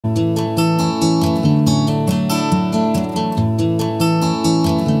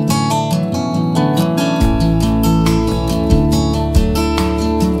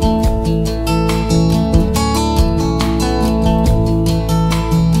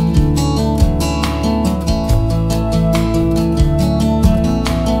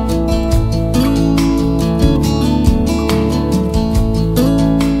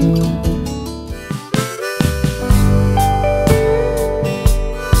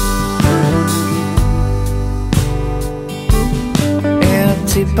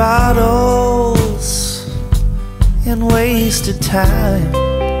bottles and wasted time.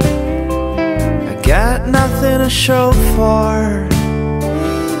 I got nothing to show for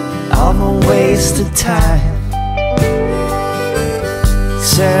all the wasted time,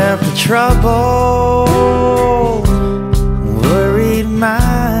 except the trouble, worried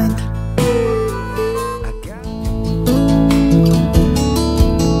mind.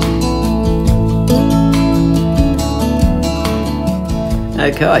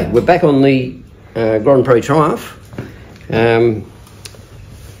 Okay, we're back on the Grand Prix Triumph.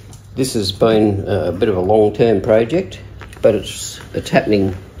 This has been a bit of a long-term project, but it's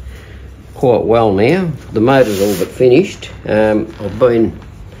happening quite well now. The motor's all but finished. I've been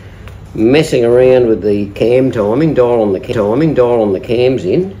messing around with the cam timing, dial on the cams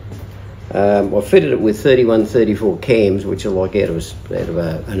in. I fitted it with 31-34 cams, which are like out of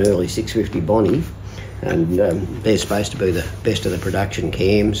an early 650 Bonnie. And they're supposed to be the best of the production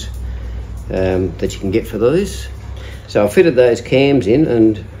cams that you can get for these. So I fitted those cams in,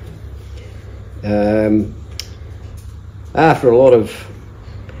 and after a lot of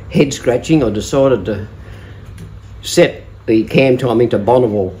head scratching, I decided to set the cam timing to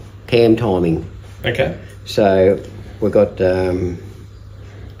Bonneville cam timing. Okay. So we've got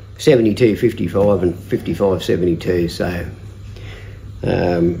 72-55 and 55-72. So.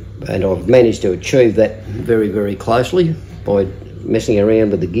 And I've managed to achieve that very, very closely by messing around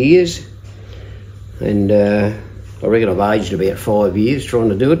with the gears. And I reckon I've aged about 5 years trying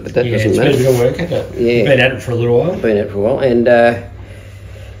to do it, but that doesn't matter. It's been a bit of work, hasn't it? Yeah. You've been at it for a little while. Been at it for a while. And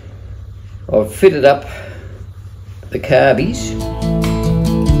I've fitted up the carbies.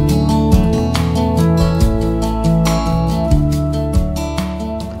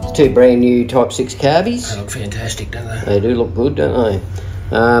 Two brand new Type 6 carbies. They look fantastic, don't they? They do look good, don't they?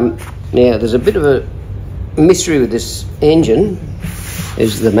 Now, there's a bit of a mystery with this engine,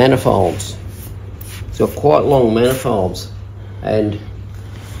 is the manifolds. It's got quite long manifolds, and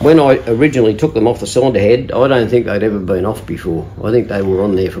when I originally took them off the cylinder head, I don't think they'd ever been off before. I think they were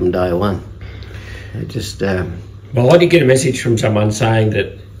on there from day one. It just... Well, I did get a message from someone saying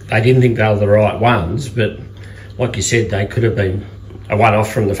that they didn't think they were the right ones, but like you said, they could have been a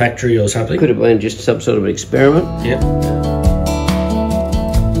one-off from the factory or something. Could have been just some sort of experiment. Yep.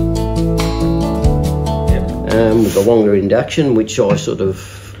 With the longer induction, which I sort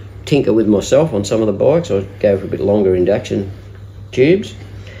of tinker with myself on some of the bikes. I go for a bit longer induction tubes.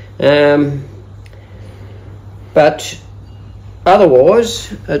 But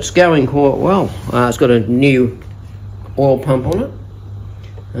otherwise, it's going quite well. It's got a new oil pump on it.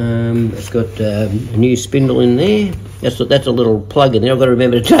 It's got a new spindle in there. That's a little plug in there. I've got to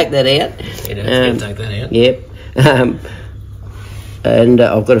remember to take that out. Yeah, take that out. Yep. And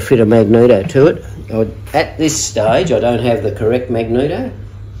I've got to fit a magneto to it. At this stage, I don't have the correct magneto,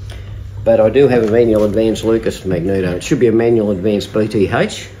 but I do have a manual advanced Lucas magneto. It should be a manual advanced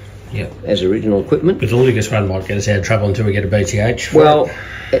BTH. Yep. As original equipment. But the Lucas one might get us out of trouble until we get a BTH. Well,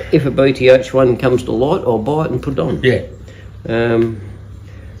 if a BTH one comes to light, I'll buy it and put it on. Yeah.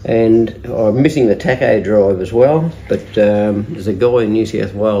 And I'm missing the tacho drive as well, but there's a guy in New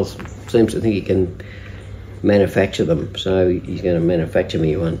South Wales seems to think he can manufacture them, so he's going to manufacture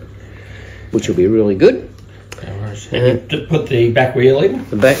me one, which will be really good. No worries. And you put the back wheel in?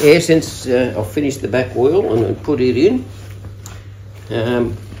 The back, yeah, since I've finished the back wheel and put it in,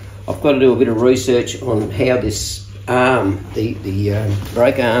 I've got to do a bit of research on how this arm, the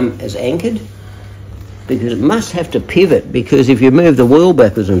brake arm, is anchored, because it must have to pivot, because if you move the wheel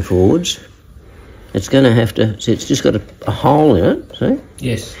backwards and forwards, it's going to have to, see, it's just got a hole in it, see?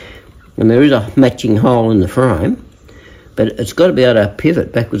 Yes. And there is a matching hole in the frame, but it's got to be able to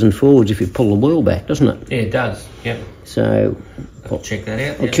pivot backwards and forwards if you pull the wheel back, doesn't it? Yeah, it does, yep. So I'll check that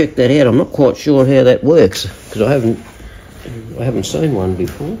out. I'll check that out. I'm not quite sure how that works, because I haven't seen one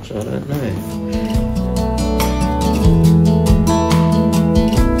before, so I don't know.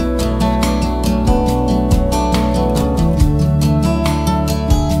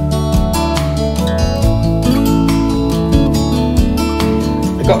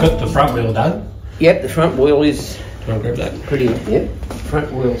 Got the front wheel done? Yep, the front wheel is grab that. Pretty, yep,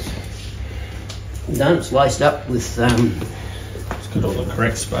 front wheel's done. It's laced up with it's got all the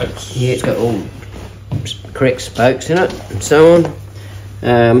correct spokes. Yeah, it's got all correct spokes in it and so on.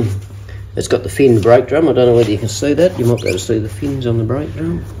 It's got the fin brake drum. I don't know whether you can see that. You might be able to see the fins on the brake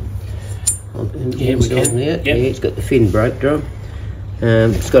drum. Yeah, we can. Yep. Yeah, it's got the fin brake drum.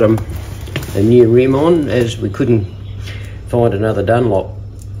 It's got a new rim on, as we couldn't find another Dunlop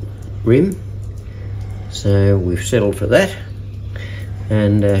rim, so we've settled for that.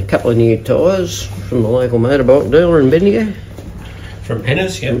 And a couple of new tyres from the local motorbike dealer in Bendigo. From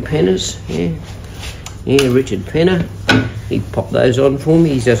Penner's, yeah. From Penner's, yeah. Yeah, Richard Penner. He popped those on for me.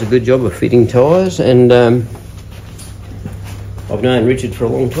 He does a good job of fitting tyres, and I've known Richard for a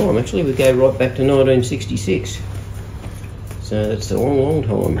long time. Actually, we go right back to 1966. So that's a long, long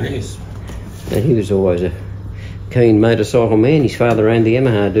time. Yes. And he was always a keen motorcycle man. His father owned the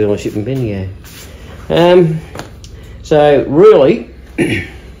Yamaha dealership in Bendigo. So really,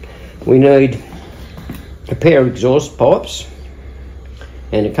 we need a pair of exhaust pipes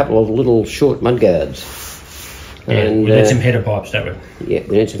and a couple of little short mudguards. Yeah, and we need some header pipes, don't we? Yeah,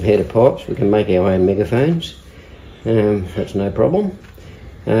 we need some header pipes. We can make our own megaphones. That's no problem.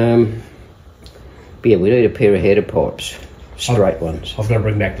 But yeah, we need a pair of header pipes, straight ones. I've got to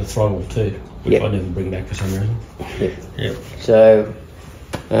bring back the throttle too, which I never bring back for some reason. Yep. So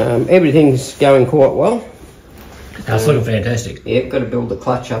everything's going quite well. It's looking fantastic. Yeah, got to build the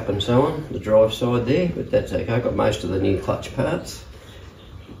clutch up and so on, the drive side there, but that's okay. I've got most of the new clutch parts.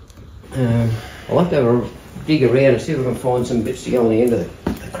 I'll have to have a dig around and see if I can find some bits to go on the end of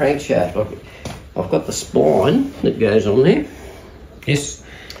the crankshaft. I've got the spline that goes on there. Yes.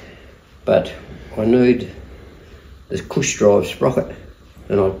 But I need this push drive sprocket,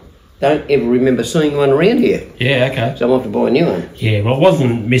 and I don't ever remember seeing one around here. Yeah, okay. So I'll have to buy a new one. Yeah, well, it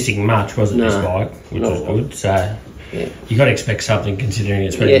wasn't missing much, was it, No, this bike, which was good. So yeah, you got to expect something considering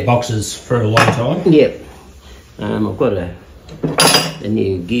it's been in boxes for a long time. Yep. I've got a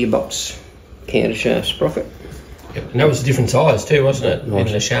new gearbox countershaft sprocket. Yep. And that was a different size too, wasn't it? Right.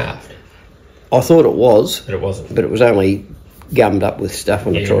 In the shaft. I thought it was, But it wasn't. but it was only gummed up with stuff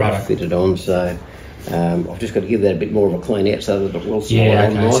when I tried right. to fit it on. So I've just got to give that a bit more of a clean out so that it will slide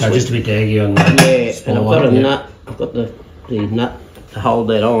on nicely. So just a bit daggy on the And I've got a nut. I've got the nut to hold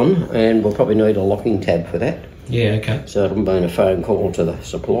that on, and we'll probably need a locking tab for that. Yeah, okay. So it'll be a phone call to the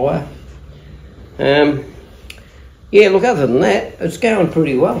supplier. Yeah, look, other than that, it's going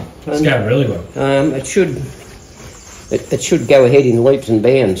pretty well. It's going really well. It should go ahead in leaps and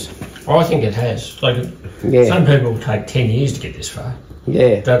bounds. I think it has. Like, some people take 10 years to get this far.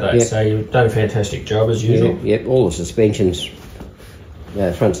 Yeah. Don't they? Yeah. So you've done a fantastic job as usual. Yeah, all the suspensions,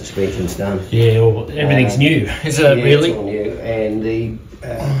 front suspension's done. Yeah, everything's new. Is it really? It's all new. And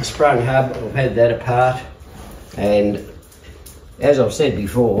the sprung hub, I've had that apart. And as I've said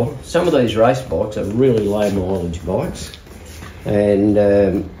before, some of these race bikes are really low mileage bikes. And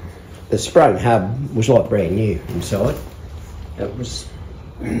the sprung hub was like brand new inside. There was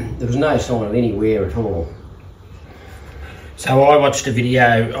no sign of any wear at all. So I watched a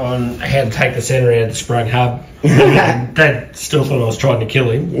video on how to take the centre out of the sprung hub. Dad still thought I was trying to kill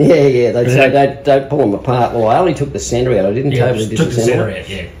him. Yeah, they'd say don't pull them apart. Well, I only took the centre out. I didn't totally disassemble took the centre out,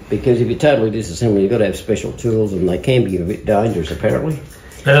 yeah. Because if you totally disassemble, you've got to have special tools, and they can be a bit dangerous, apparently.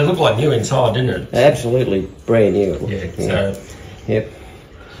 But it looked like new inside, didn't it? Absolutely brand new. Yeah, so yep.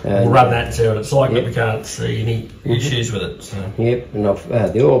 We'll run that and see what it's like, but we can't see any issues with it. So. Yep, and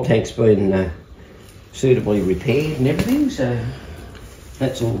the oil tank's been suitably repaired and everything, so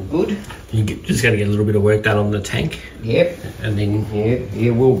that's all good. You just got to get a little bit of work done on the tank. Yep. And then...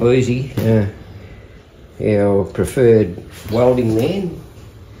 Yeah, Will Boozy, our preferred welding man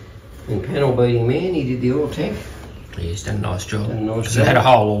and panel beating man, he did the oil tank. Yeah, he's done a nice job. Because it had a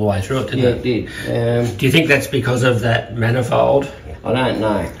hole all the way through it, didn't it? Yeah, it did. Do you think that's because of that manifold? I don't know.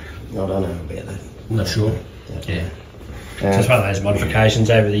 I don't know about that. I'm not sure. Yeah. So it's one of those modifications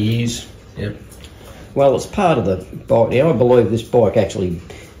over the years. Yep. Well, it's part of the bike. Now, I believe this bike actually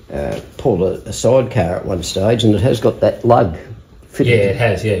pulled a sidecar at one stage, and it has got that lug fitted. Yeah, it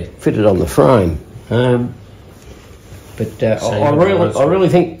has. Yeah. Fitted on the frame. But I really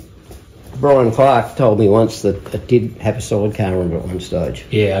think Brian Clark told me once that it did have a sidecar on it at one stage.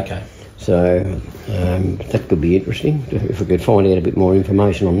 Yeah. Okay. So that could be interesting if we could find out a bit more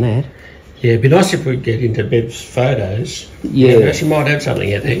information on that. Yeah, it'd be nice if we could get into Bev's photos. Yeah. She might have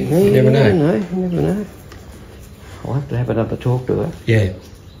something out there. You never know. You never know. I'll have to have another talk to her. Yeah.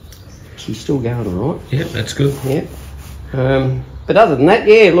 She's still going all right. Yeah, that's good. Yeah. But other than that,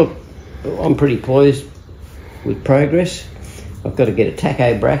 yeah, look, I'm pretty pleased with progress. I've got to get a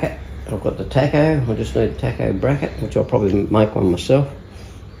tacho bracket. I've got the tacho. I just need a tacho bracket, which I'll probably make one myself.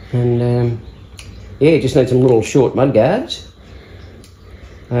 And yeah, just need some little short mudguards.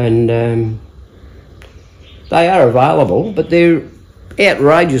 And they are available, but they're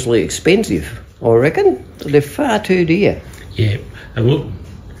outrageously expensive, I reckon. They're far too dear. Yeah, and look,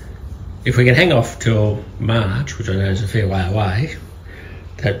 if we can hang off till March, which I know is a fair way away,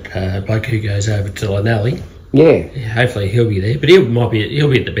 that bloke who goes over to Lanelli, yeah, hopefully he'll be there. But he'll be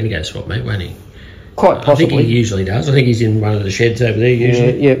at the Bendigo swap meet, won't he? Quite possibly. I think he usually does. I think he's in one of the sheds over there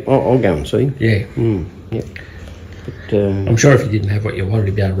usually. Yeah, I'll go and see him. Yeah. Yeah. I'm sure if you didn't have what you wanted,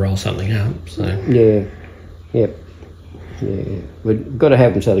 you'd be able to roll something up. So yeah, yep, yeah. We've got to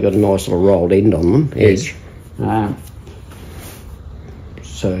have them so they've got a nice little rolled end on them, edge.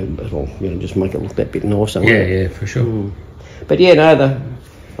 So it'll, just make it look that bit nicer. Yeah, for sure. But yeah, no,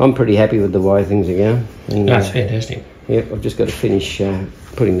 I'm pretty happy with the way things are going. And, that's fantastic. Yeah, I've just got to finish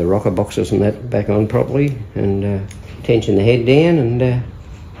putting the rocker boxes and that back on properly, and tension the head down, and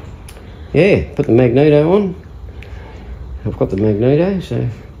yeah, put the magneto on. I've got the magneto, so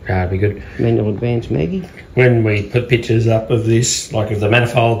that'd be good. Manual advance Maggie. When we put pictures up of this, like of the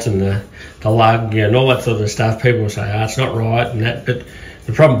manifolds and the lug and all that sort of stuff, people will say, it's not right and that, but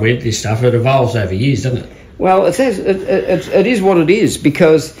the problem with this stuff, it evolves over years, doesn't it? Well, it is what it is,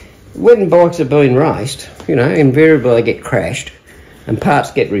 because when bikes are being raced, invariably they get crashed and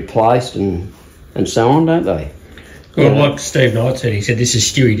parts get replaced and so on, don't they? Well, like Steve Knight said, he said, this is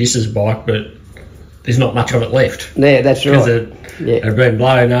Stewie, this is a bike, but there's not much of it left. Yeah, that's right. Because it had been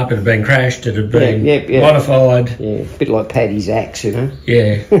blown up, it had been crashed, it had been modified. Yeah, a bit like Paddy's axe,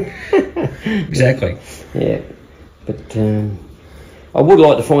 Yeah, exactly. Yeah, but I would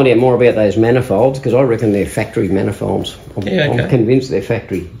like to find out more about those manifolds, because I reckon they're factory manifolds. I'm convinced they're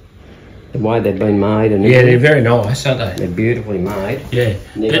factory. The way they've been made. And they're very nice, aren't they? They're beautifully made. Yeah.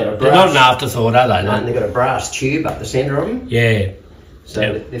 They're not an afterthought, are they? No, and they've got a brass tube up the centre of them. Yeah.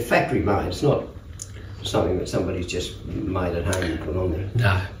 So they're factory made. It's not something that somebody's just made at home and put on there.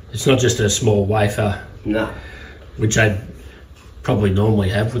 No, it's not just a small wafer. No. Which they'd probably normally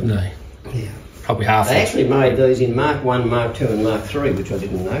have, wouldn't they? Yeah. Probably half. They actually made these in Mark 1, Mark 2 and Mark 3, which I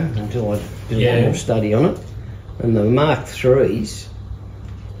didn't know until I did a lot more study on it. And the Mark 3s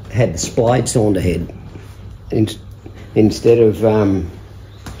had the splayed cylinder head instead of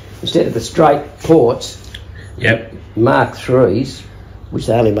the straight ports. Yep. Mark 3s, which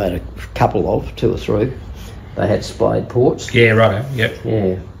they only made a couple of, 2 or 3, they had splayed ports. Yeah, righto. Yep.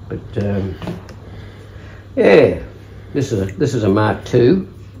 Yeah, but yeah, this is a Mark 2.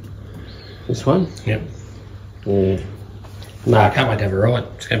 This one. Yep. Yeah. I can't wait to have a ride.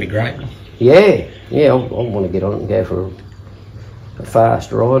 It's going to be great. Yeah, I want to get on it and go for a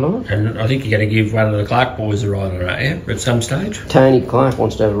fast ride on it. And I think you're going to give one of the Clark boys a ride on it, at some stage. Tony Clark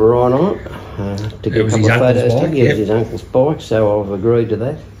wants to have a ride on it to get a couple of photos taken. Yeah, it was his uncle's bike, so I've agreed to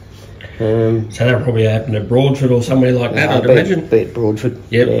that. So that'll probably happen at Broadford or somewhere like that, I'd imagine. Be at Broadford.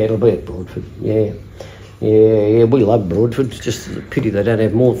 Yep. Yeah, it'll be at Broadford. Yeah. Yeah, we love Broadford. It's just a pity they don't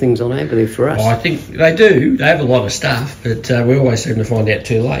have more things on over there for us. Oh, I think they do. They have a lot of stuff, but we always seem to find out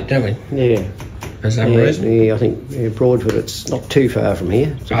too late, don't we? Yeah. For some reason. Yeah, I think Broadford, it's not too far from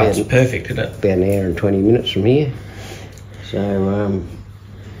here. It's perfect, isn't it? About an hour and 20 minutes from here. So,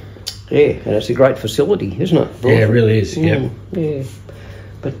 yeah, and it's a great facility, isn't it? Broadford? Yeah, it really is, Yeah.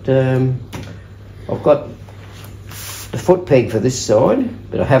 But I've got the foot peg for this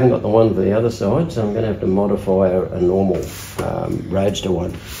side, but I haven't got the one for the other side, so I'm going to have to modify a normal roadster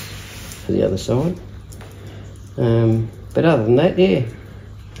one for the other side. But other than that, yeah.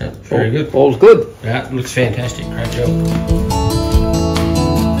 Very good. All's good. Yeah, looks fantastic. Great job.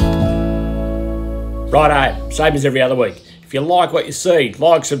 Righto, same as every other week. If you like what you see,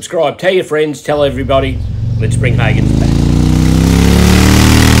 like, subscribe, tell your friends, tell everybody. Let's bring Hagon.